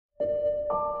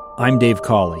I'm Dave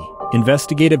Cawley,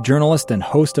 investigative journalist and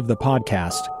host of the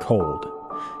podcast Cold.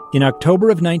 In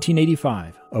October of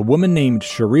 1985, a woman named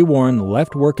Sheree Warren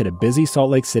left work at a busy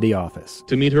Salt Lake City office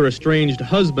to meet her estranged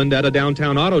husband at a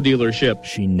downtown auto dealership.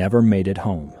 She never made it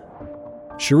home.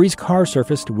 Sheree's car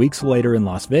surfaced weeks later in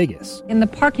Las Vegas. In the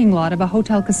parking lot of a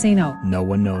hotel casino. No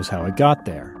one knows how it got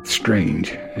there. Strange.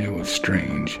 It was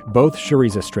strange. Both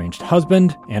Sheree's estranged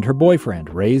husband and her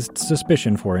boyfriend raised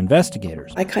suspicion for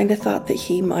investigators. I kind of thought that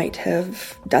he might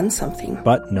have done something.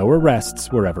 But no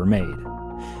arrests were ever made.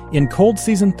 In Cold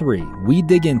Season 3, we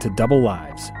dig into double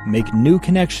lives, make new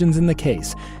connections in the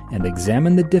case, and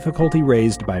examine the difficulty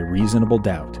raised by reasonable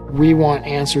doubt. We want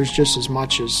answers just as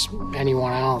much as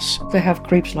anyone else. They have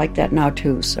creeps like that now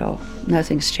too, so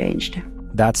nothing's changed.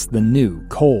 That's the new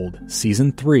Cold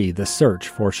Season 3, The Search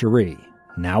for Sheree,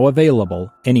 now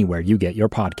available anywhere you get your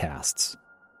podcasts.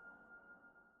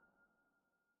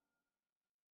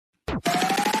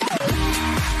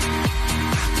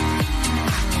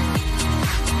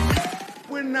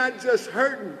 We're not just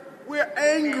hurting. We're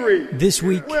angry. This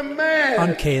week we're mad.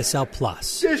 On KSL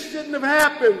Plus. This shouldn't have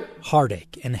happened.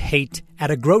 Heartache and hate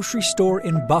at a grocery store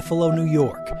in Buffalo, New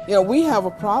York. Yeah, we have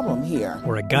a problem here.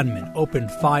 Where a gunman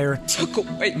opened fire. Took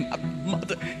away my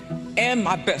mother and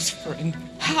my best friend.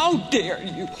 How dare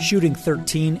you? Shooting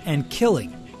 13 and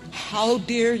killing. How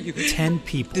dare you? 10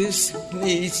 people. This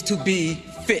needs to be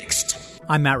fixed.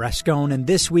 I'm Matt Rascone, and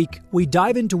this week we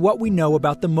dive into what we know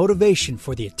about the motivation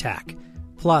for the attack.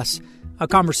 Plus, a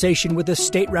conversation with a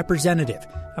state representative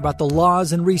about the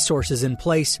laws and resources in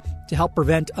place to help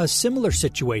prevent a similar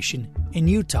situation in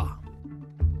Utah.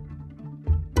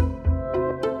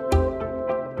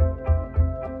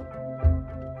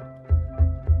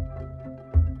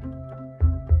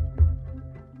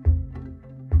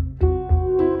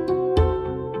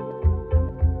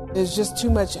 There's just too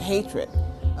much hatred.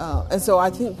 And so I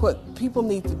think what people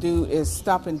need to do is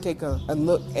stop and take a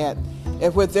look at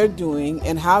what they're doing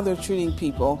and how they're treating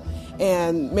people,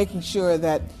 and making sure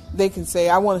that they can say,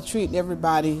 I want to treat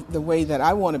everybody the way that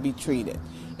I want to be treated.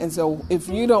 And so if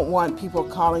you don't want people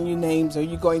calling you names, or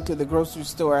you going to the grocery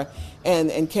store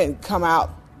and can come out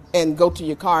and go to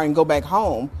your car and go back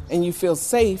home and you feel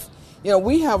safe,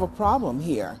 we have a problem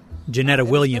here. Janetta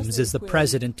Williams is the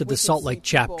president of the Salt Lake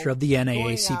chapter of the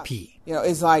NAACP.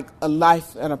 It's like a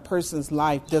life, and a person's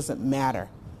life doesn't matter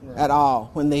at all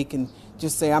when they can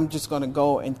just say, I'm just going to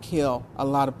go and kill a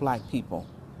lot of black people.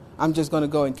 I'm just going to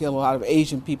go and kill a lot of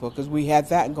Asian people, because we had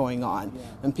that going on.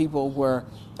 And people were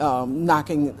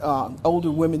knocking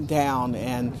older women down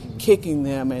and kicking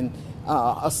them and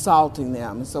assaulting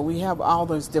them. So we have all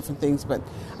those different things. But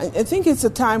I think it's a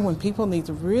time when people need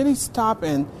to really stop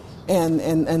and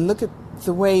look at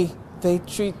the way they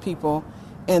treat people,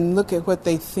 and look at what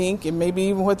they think, and maybe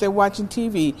even what they're watching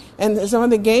TV, and some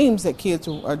of the games that kids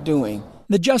are doing.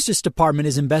 The Justice Department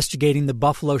is investigating the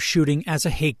Buffalo shooting as a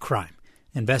hate crime.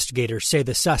 Investigators say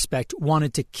the suspect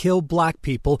wanted to kill black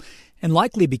people and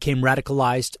likely became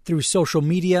radicalized through social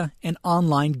media and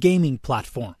online gaming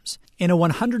platforms. In a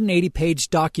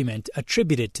 180-page document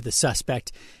attributed to the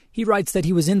suspect, he writes that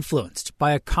he was influenced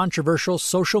by a controversial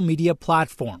social media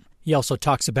platform. He also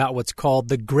talks about what's called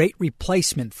the Great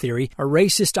Replacement Theory, a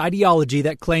racist ideology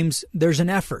that claims there's an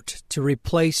effort to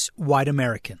replace white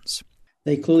Americans.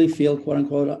 They clearly feel, quote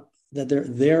unquote, that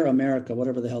their America,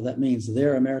 whatever the hell that means,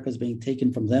 their America is being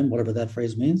taken from them, whatever that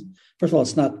phrase means. First of all,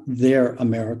 it's not their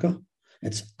America.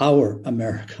 It's our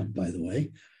America, by the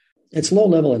way. It's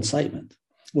low-level incitement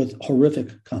with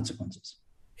horrific consequences.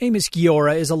 Amos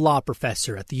Giora is a law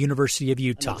professor at the University of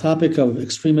Utah. On the topic of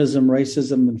extremism,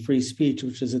 racism, and free speech,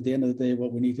 which is at the end of the day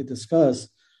what we need to discuss.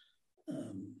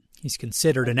 He's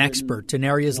considered an expert in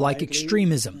areas like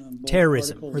extremism,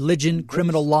 terrorism, religion,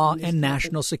 criminal law, and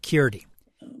national security.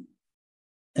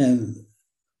 And,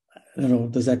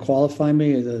 does that qualify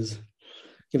me?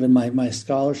 Given my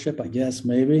scholarship, I guess,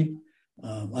 maybe.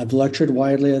 I've lectured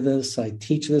widely on this. I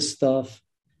teach this stuff.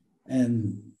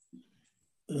 And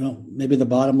maybe the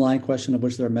bottom line question, of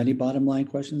which there are many bottom line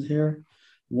questions here.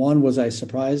 One, was I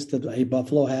surprised that a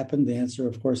Buffalo happened? The answer,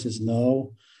 of course, is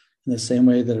no. In the same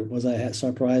way that was I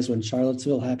surprised when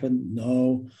Charlottesville happened?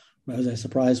 No. Was I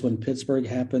surprised when Pittsburgh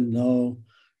happened? No.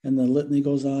 And the litany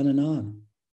goes on,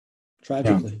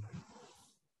 tragically.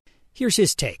 Yeah. Here's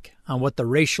his take on what the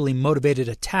racially motivated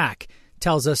attack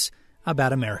tells us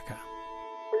about America.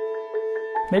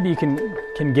 Maybe you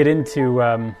can get into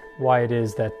why it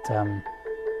is that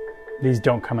these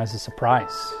don't come as a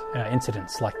surprise,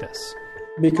 incidents like this.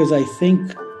 Because I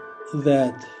think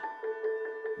that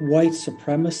white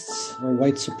supremacists or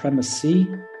white supremacy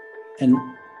and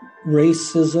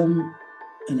racism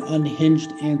and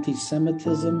unhinged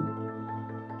anti-Semitism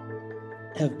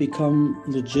have become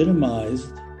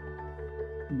legitimized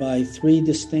by three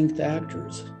distinct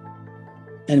actors.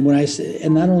 And when I say,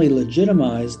 and not only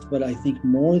legitimized, but I think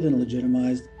more than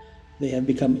legitimized, they have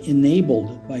become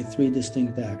enabled by three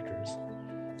distinct actors.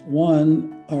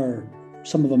 One are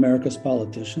some of America's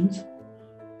politicians.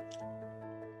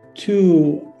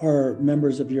 Two are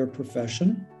members of your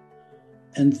profession.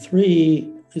 And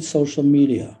three is social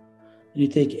media. And you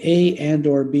take A and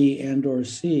or B and or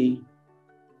C,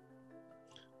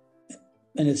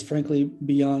 and it's frankly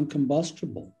beyond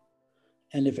combustible.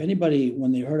 And if anybody,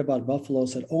 when they heard about Buffalo,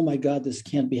 said, oh my God, this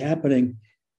can't be happening,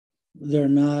 they're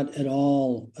not at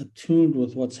all attuned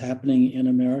with what's happening in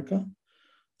America.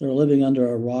 They're living under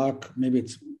a rock. Maybe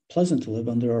it's pleasant to live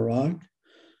under a rock.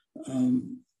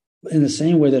 In the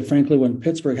same way that, frankly, when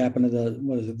Pittsburgh happened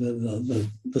to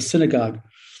the synagogue,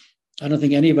 I don't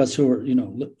think any of us who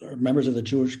are members of the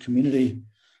Jewish community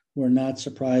were not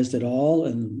surprised at all.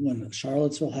 And when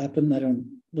Charlottesville happened,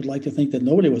 would like to think that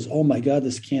nobody was, oh my God,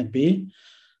 this can't be,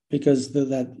 because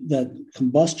that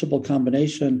combustible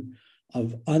combination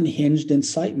of unhinged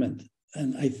incitement.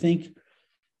 And I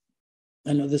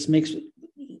know this makes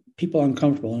people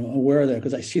uncomfortable. I'm aware of that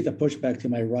because I see the pushback to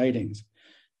my writings.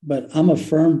 But I'm a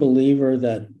firm believer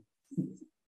that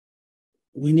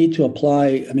we need to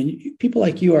apply. I mean, people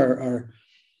like you are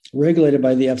regulated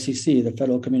by the FCC, the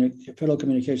Federal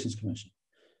Communications Commission.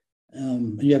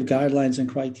 And you have guidelines and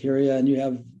criteria, and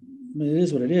it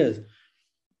is what it is.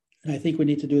 And I think we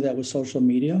need to do that with social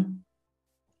media.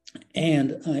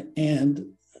 And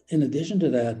in addition to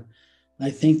that, I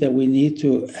think that we need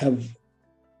to have,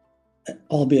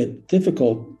 albeit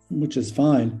difficult, which is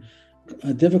fine,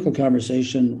 a difficult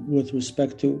conversation with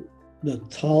respect to the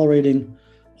tolerating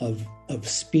of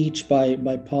speech by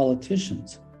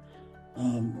politicians.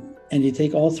 And you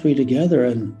take all three together,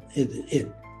 and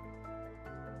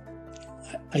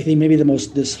I think maybe the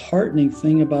most disheartening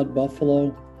thing about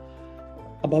Buffalo,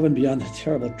 above and beyond the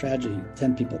terrible tragedy,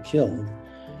 10 people killed,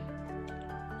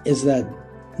 is that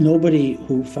nobody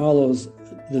who follows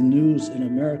the news in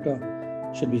America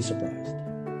should be surprised.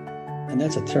 And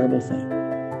that's a terrible thing.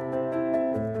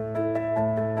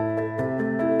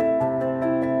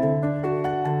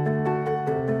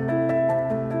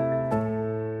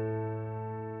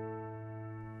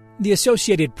 The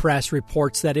Associated Press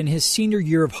reports that in his senior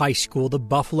year of high school, the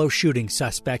Buffalo shooting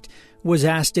suspect was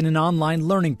asked in an online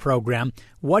learning program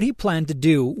what he planned to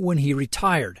do when he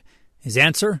retired. His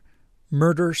answer?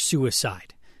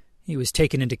 Murder-suicide. He was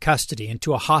taken into custody and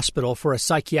to a hospital for a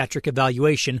psychiatric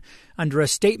evaluation under a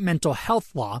state mental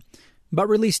health law, but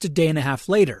released a day and a half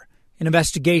later. An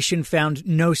investigation found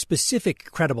no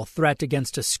specific credible threat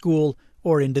against a school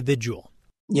or individual.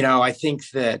 I think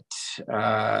that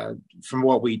from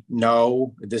what we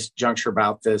know at this juncture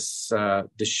about the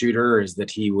shooter is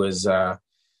that he was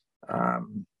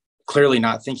clearly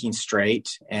not thinking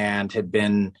straight and had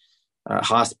been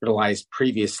hospitalized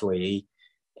previously.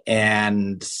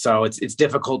 And so it's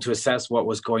difficult to assess what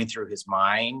was going through his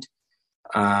mind.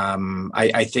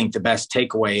 I think the best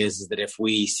takeaway is that if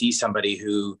we see somebody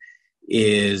who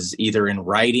is either in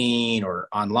writing or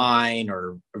online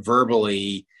or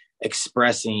verbally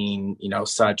expressing,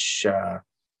 such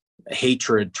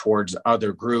hatred towards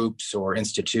other groups or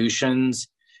institutions,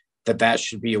 that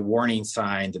should be a warning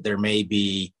sign that there may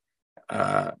be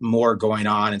more going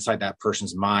on inside that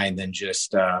person's mind than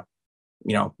just,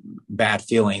 bad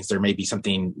feelings. There may be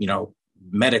something,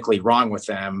 medically wrong with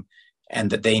them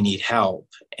and that they need help,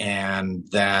 and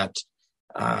that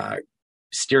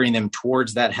steering them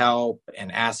towards that help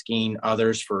and asking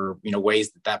others for,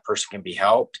 ways that person can be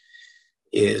helped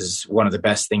is one of the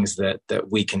best things that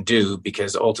we can do,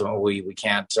 because ultimately we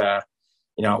can't,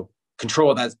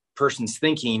 control that person's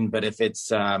thinking. But if it's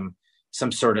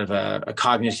some sort of a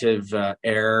cognitive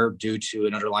error due to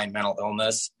an underlying mental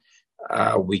illness,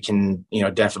 we can,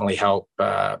 definitely help,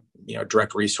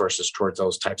 direct resources towards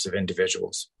those types of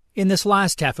individuals. In this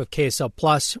last half of KSL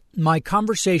Plus, my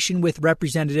conversation with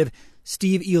Representative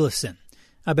Steve Eliason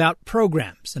about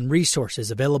programs and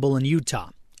resources available in Utah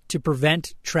to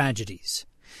prevent tragedies,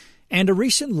 and a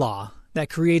recent law that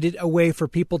created a way for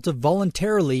people to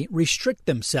voluntarily restrict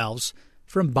themselves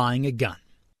from buying a gun.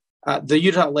 The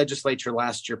Utah legislature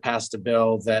last year passed a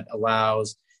bill that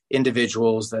allows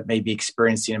individuals that may be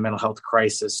experiencing a mental health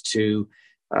crisis to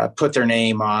put their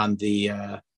name on the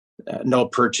no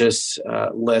purchase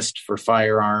list for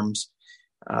firearms.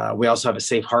 We also have a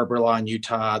safe harbor law in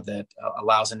Utah that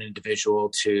allows an individual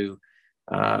to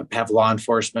have law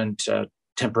enforcement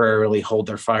temporarily hold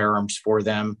their firearms for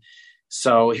them.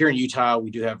 So here in Utah,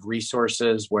 we do have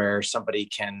resources where somebody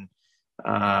can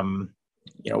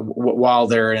while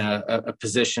they're in a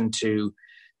position to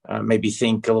maybe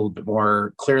think a little bit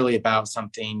more clearly about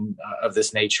something of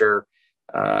this nature,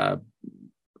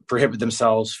 prohibit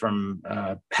themselves from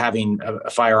having a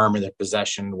firearm in their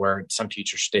possession, where at some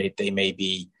future state they may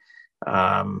be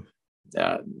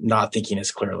not thinking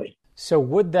as clearly. So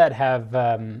would that have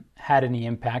had any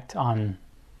impact on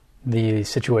the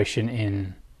situation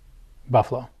in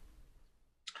Buffalo?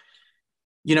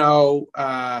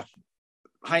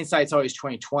 Hindsight's always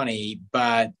 20/20,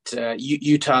 but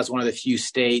Utah is one of the few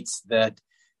states that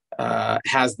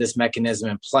has this mechanism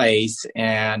in place.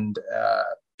 And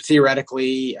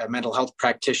theoretically, a mental health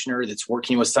practitioner that's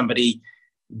working with somebody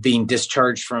being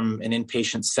discharged from an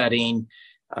inpatient setting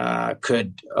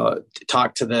could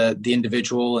talk to the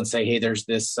individual and say, hey, there's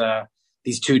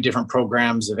these two different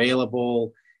programs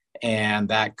available, and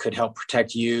that could help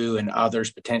protect you and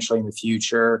others potentially in the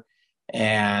future.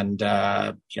 And,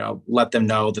 let them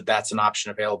know that that's an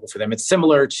option available for them. It's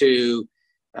similar to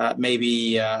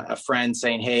maybe a friend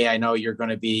saying, hey, I know you're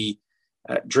going to be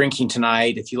drinking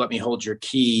tonight. If you let me hold your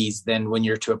keys, then when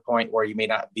you're to a point where you may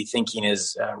not be thinking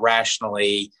as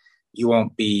rationally, you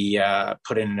won't be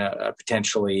put in a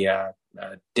potentially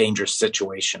dangerous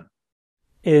situation.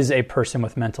 Is a person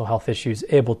with mental health issues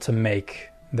able to make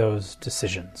those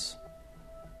decisions?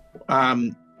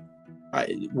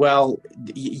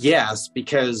 Yes,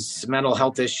 because mental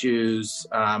health issues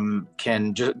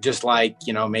can just like,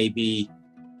 maybe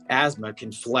asthma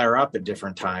can flare up at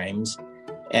different times.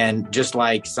 And just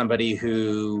like somebody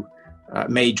who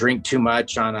may drink too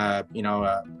much on a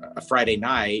Friday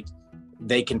night,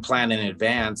 they can plan in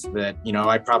advance that,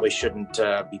 I probably shouldn't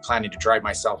be planning to drive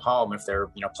myself home if they're,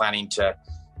 planning to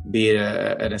be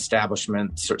at an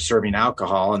establishment serving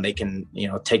alcohol, and they can,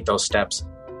 take those steps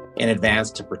in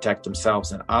advance to protect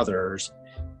themselves and others.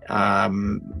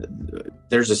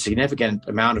 There's a significant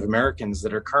amount of Americans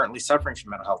that are currently suffering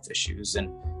from mental health issues, and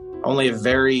only a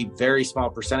very, very small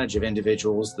percentage of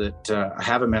individuals that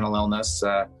have a mental illness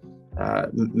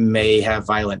may have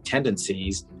violent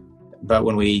tendencies. But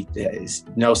when we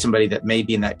know somebody that may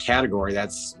be in that category,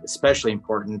 that's especially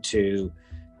important to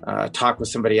talk with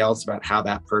somebody else about how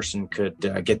that person could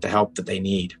get the help that they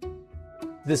need.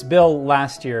 This bill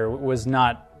last year was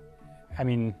not,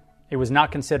 it was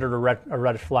not considered a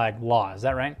red flag law. Is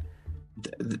that right?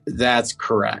 That's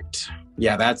correct.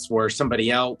 Yeah, that's where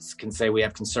somebody else can say we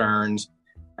have concerns,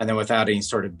 and then without any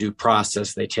sort of due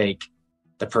process, they take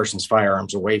the person's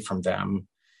firearms away from them.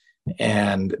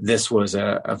 And this was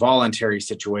a voluntary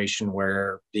situation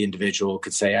where the individual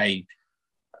could say, I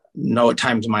know at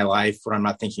times in my life when I'm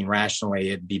not thinking rationally,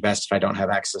 it'd be best if I don't have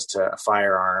access to a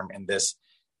firearm. And this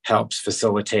helps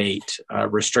facilitate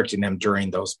restricting them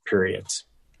during those periods.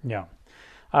 Yeah.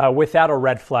 Without a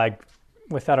red flag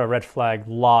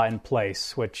law in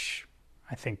place, which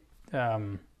I think,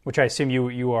 which I assume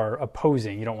you are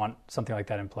opposing, you don't want something like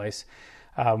that in place.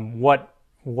 What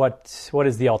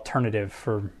is the alternative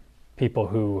for people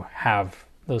who have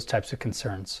those types of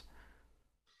concerns?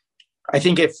 I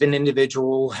think if an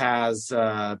individual has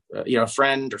a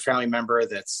friend or family member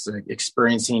that's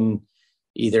experiencing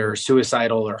either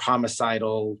suicidal or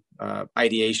homicidal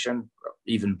ideation,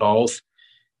 even both,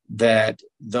 that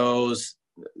those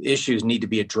issues need to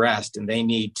be addressed, and they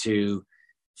need to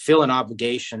feel an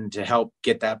obligation to help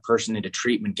get that person into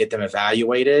treatment, get them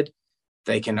evaluated.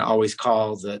 They can always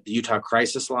call the Utah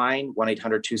Crisis Line,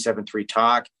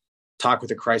 1-800-273-TALK, talk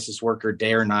with a crisis worker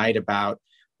day or night about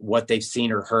what they've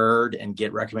seen or heard, and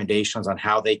get recommendations on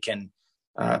how they can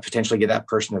potentially get that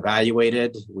person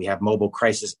evaluated. We have mobile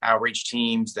crisis outreach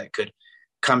teams that could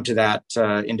come to that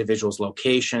individual's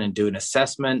location and do an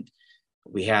assessment.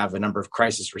 We have a number of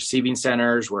crisis receiving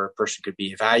centers where a person could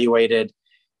be evaluated.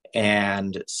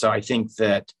 And so I think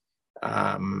that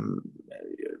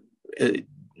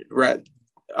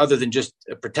other than just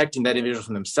protecting that individual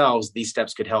from themselves, these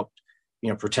steps could help,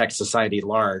 protect society at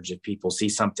large. If people see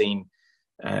something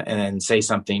and then say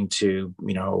something to,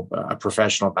 a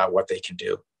professional about what they can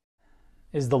do.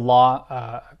 Is the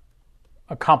law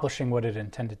accomplishing what it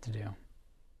intended to do?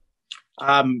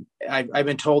 I've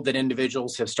been told that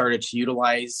individuals have started to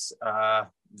utilize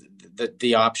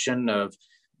the option of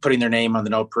putting their name on the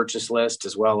no purchase list,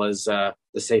 as well as the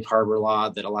safe harbor law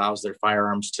that allows their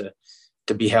firearms to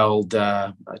be held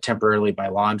temporarily by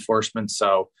law enforcement.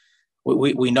 So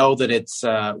we know that it's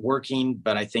working,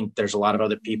 but I think there's a lot of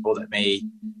other people that may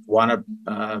want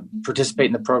to participate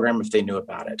in the program if they knew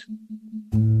about it.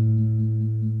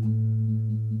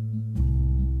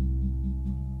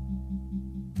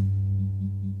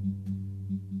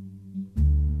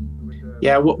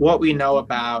 Yeah, what we know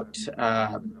about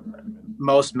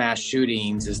most mass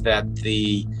shootings is that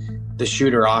the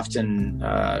shooter often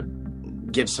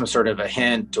gives some sort of a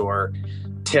hint or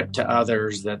tip to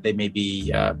others that they may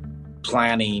be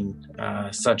planning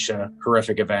such a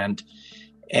horrific event.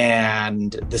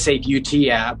 And the Safe UT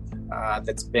app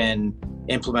that's been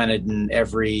implemented in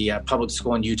every public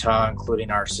school in Utah,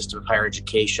 including our system of higher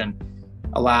education,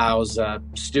 allows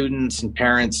students and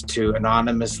parents to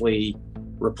anonymously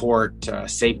report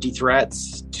safety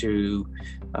threats to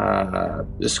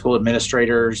the school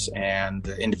administrators and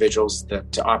the individuals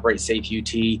that operate Safe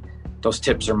UT. Those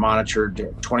tips are monitored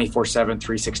 24/7,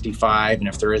 365. And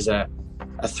if there is a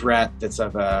threat that's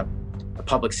of a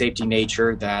public safety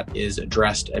nature, that is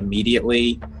addressed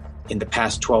immediately. In the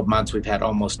past 12 months, we've had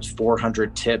almost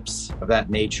 400 tips of that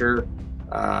nature,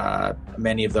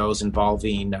 many of those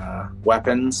involving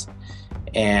weapons.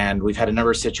 And we've had a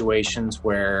number of situations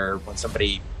where when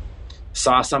somebody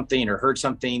saw something or heard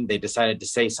something, they decided to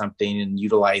say something and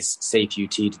utilize Safe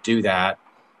UT to do that.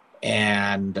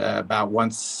 And about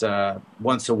once a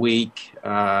week,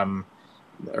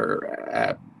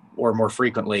 or more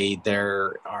frequently,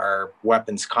 there are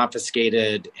weapons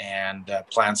confiscated and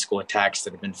planned school attacks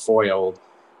that have been foiled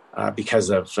because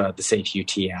of the Safe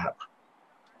UT app.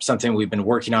 Something we've been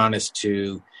working on is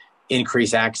to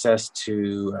increase access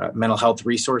to mental health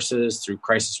resources through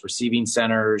crisis receiving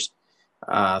centers,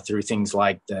 through things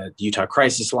like the Utah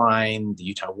Crisis Line, the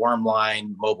Utah Warm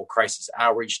Line, mobile crisis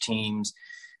outreach teams.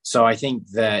 So I think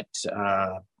that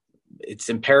it's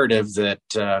imperative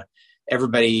that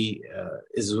everybody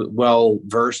is well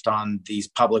versed on these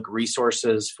public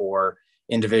resources for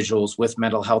individuals with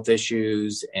mental health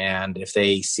issues. And if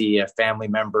they see a family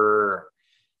member,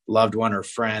 loved one, or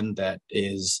friend that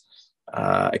is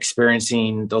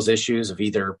experiencing those issues of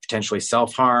either potentially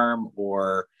self-harm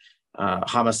or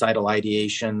homicidal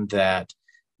ideation, that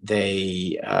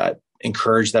they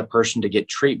encourage that person to get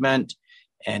treatment.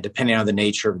 And depending on the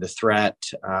nature of the threat,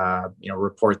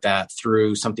 report that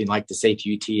through something like the Safe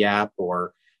UT app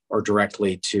or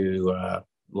directly to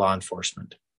law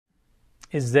enforcement.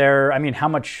 Is there, how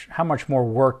much more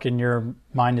work in your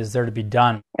mind is there to be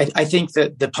done? I think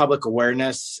that the public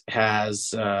awareness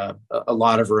has a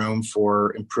lot of room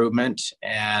for improvement.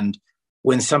 And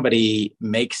when somebody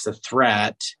makes a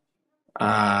threat,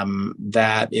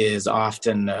 that is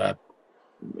often a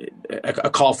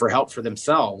call for help for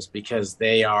themselves, because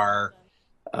they are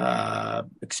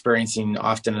experiencing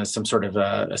often some sort of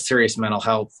a serious mental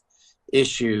health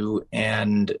issue.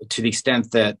 And to the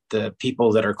extent that the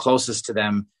people that are closest to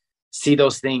them see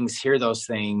those things, hear those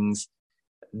things,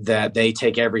 that they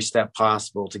take every step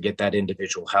possible to get that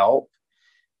individual help.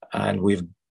 And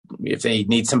if they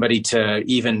need somebody to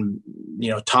even,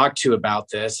 talk to about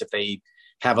this, if they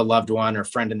have a loved one or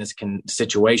friend in this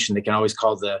situation, they can always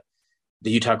call the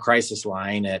Utah Crisis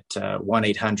Line at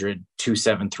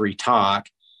 1-800-273-TALK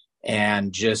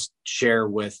and just share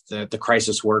with the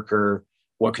crisis worker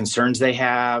what concerns they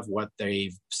have, what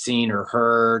they've seen or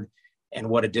heard, and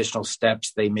what additional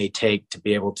steps they may take to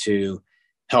be able to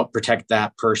help protect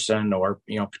that person or,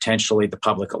 potentially the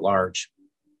public at large.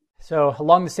 So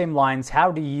along the same lines,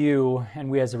 how do you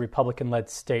and we as a Republican-led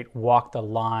state walk the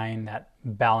line, that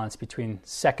balance between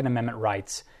Second Amendment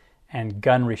rights and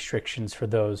gun restrictions for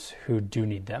those who do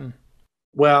need them?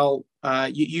 Well,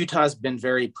 Utah's been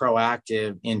very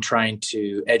proactive in trying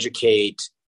to educate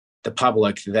the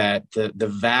public that the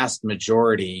vast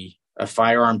majority of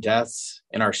firearm deaths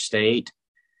in our state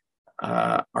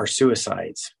are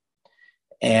suicides.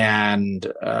 And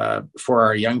for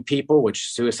our young people,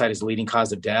 which suicide is the leading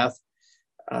cause of death,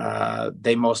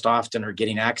 they most often are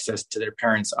getting access to their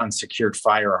parents' unsecured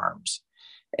firearms.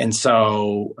 And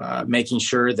so making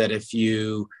sure that if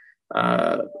you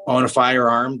own a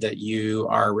firearm, that you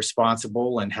are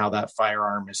responsible in how that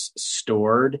firearm is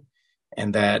stored,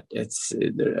 and that it's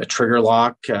a trigger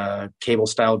lock, cable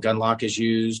style gun lock is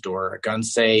used, or a gun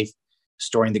safe,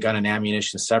 storing the gun and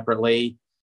ammunition separately.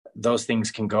 Those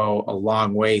things can go a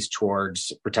long ways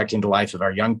towards protecting the life of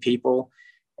our young people.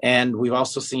 And we've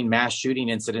also seen mass shooting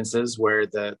incidences where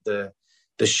the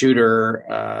shooter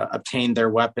obtained their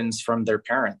weapons from their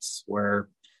parents, where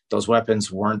those weapons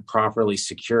weren't properly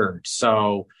secured.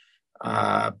 So,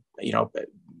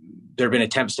 there have been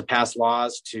attempts to pass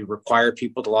laws to require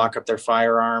people to lock up their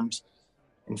firearms.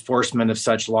 Enforcement of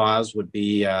such laws would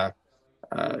be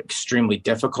extremely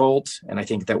difficult. And I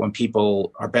think that when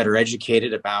people are better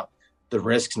educated about the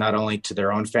risks, not only to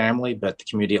their own family, but the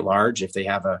community at large, if they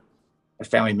have a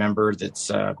family member that's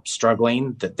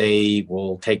struggling, that they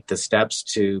will take the steps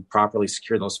to properly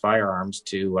secure those firearms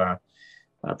to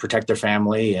protect their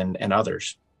family and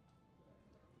others.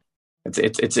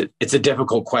 It's a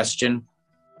difficult question.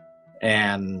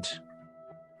 And,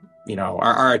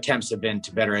 our attempts have been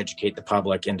to better educate the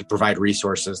public and to provide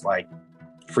resources like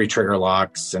free trigger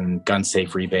locks and gun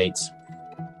safe rebates.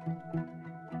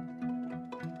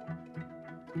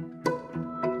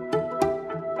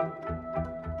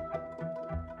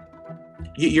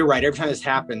 You're right. Every time this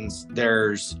happens,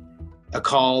 there's a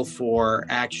call for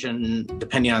action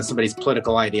depending on somebody's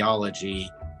political ideology.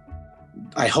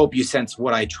 I hope you sense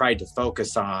what I tried to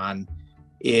focus on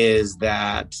is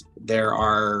that there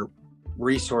are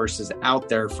resources out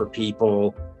there for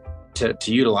people to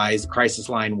utilize: Crisis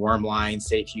Line, Worm Line,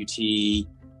 Safe UT,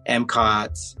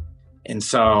 MCOTS. And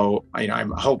so,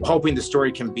 I'm hoping the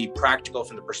story can be practical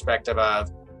from the perspective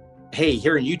of, hey,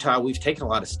 here in Utah, we've taken a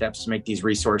lot of steps to make these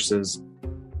resources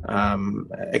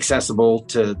accessible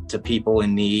to people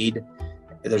in need.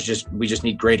 We just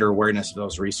need greater awareness of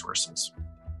those resources,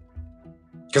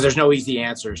 because there's no easy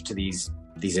answers to these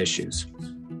issues.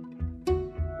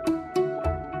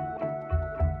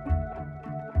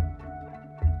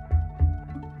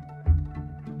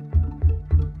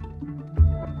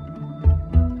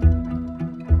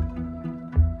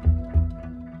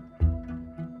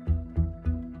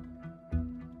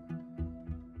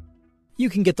 You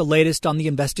can get the latest on the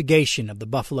investigation of the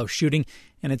Buffalo shooting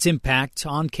and its impact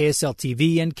on KSL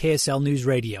TV and KSL News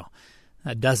Radio.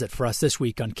 That does it for us this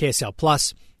week on KSL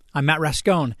Plus. I'm Matt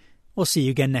Rascone. We'll see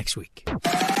you again next week.